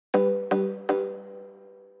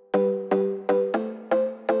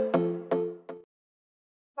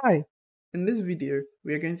In this video,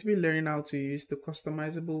 we are going to be learning how to use the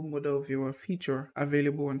customizable model viewer feature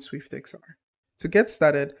available on SwiftXR. To get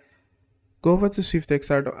started, go over to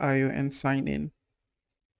swiftxr.io and sign in.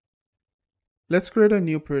 Let's create a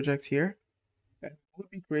new project here. And we'll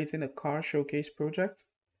be creating a car showcase project.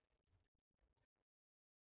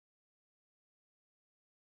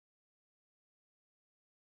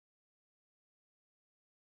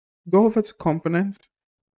 Go over to Components,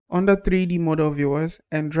 under 3D Model Viewers,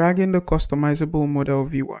 and drag in the Customizable Model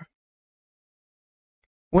Viewer.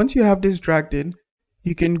 Once you have this dragged in,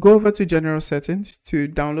 you can go over to General Settings to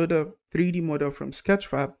download a 3D model from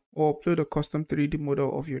Sketchfab or upload a custom 3D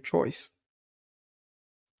model of your choice.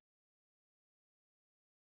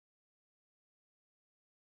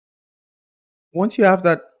 Once you have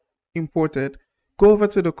that imported, go over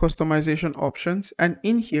to the customization options, and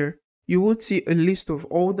in here, you would see a list of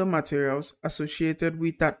all the materials associated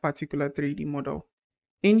with that particular 3D model.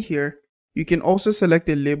 In here, you can also select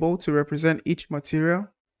a label to represent each material,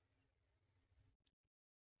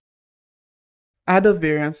 add a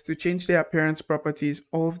variant to change the appearance properties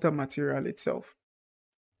of the material itself.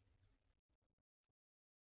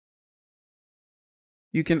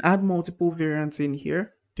 You can add multiple variants in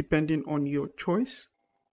here depending on your choice.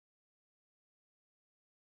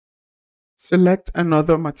 Select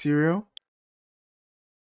another material.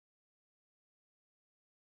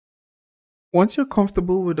 Once you're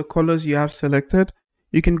comfortable with the colors you have selected,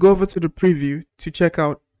 you can go over to the preview to check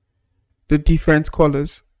out the different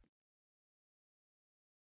colors.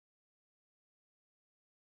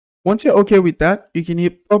 Once you're okay with that, you can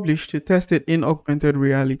hit publish to test it in augmented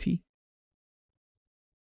reality.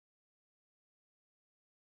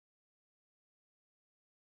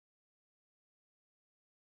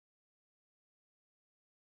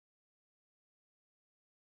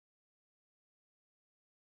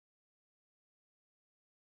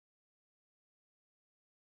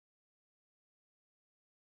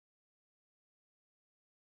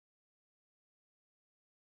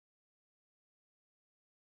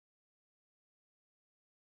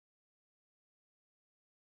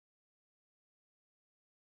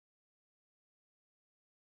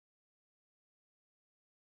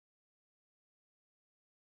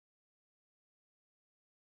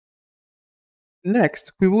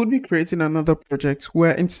 Next, we will be creating another project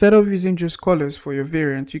where instead of using just colors for your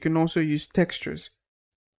variant, you can also use textures.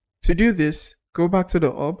 To do this, go back to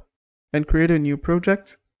the hub and create a new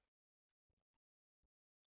project.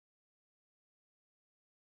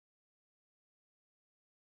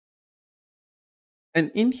 And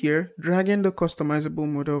in here, drag in the customizable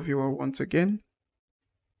model viewer once again.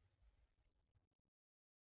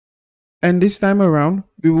 And this time around,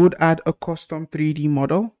 we would add a custom 3D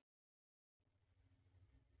model.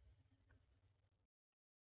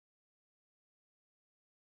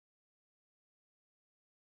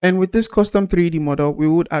 And with this custom 3D model, we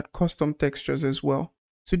would add custom textures as well.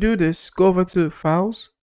 To do this, go over to Files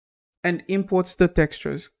and import the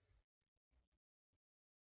textures.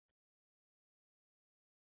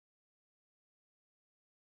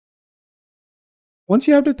 Once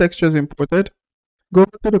you have the textures imported, go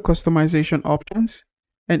over to the customization options,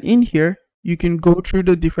 and in here, you can go through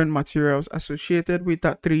the different materials associated with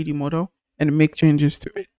that 3D model and make changes to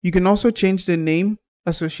it. You can also change the name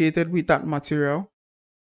associated with that material.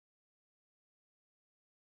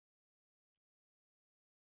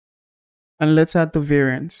 And let's add the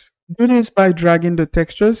variants. Do this by dragging the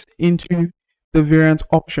textures into the variant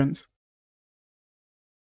options.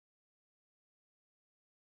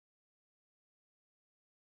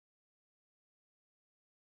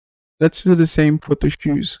 Let's do the same for the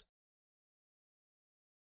shoes.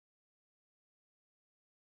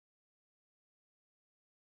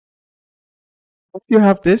 Once you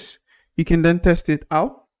have this, you can then test it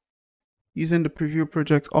out using the preview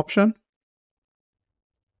project option.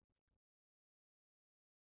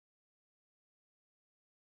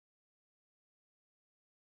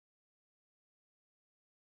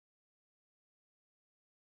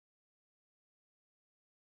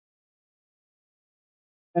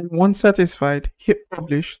 And once satisfied, hit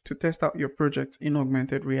publish to test out your project in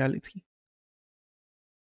augmented reality.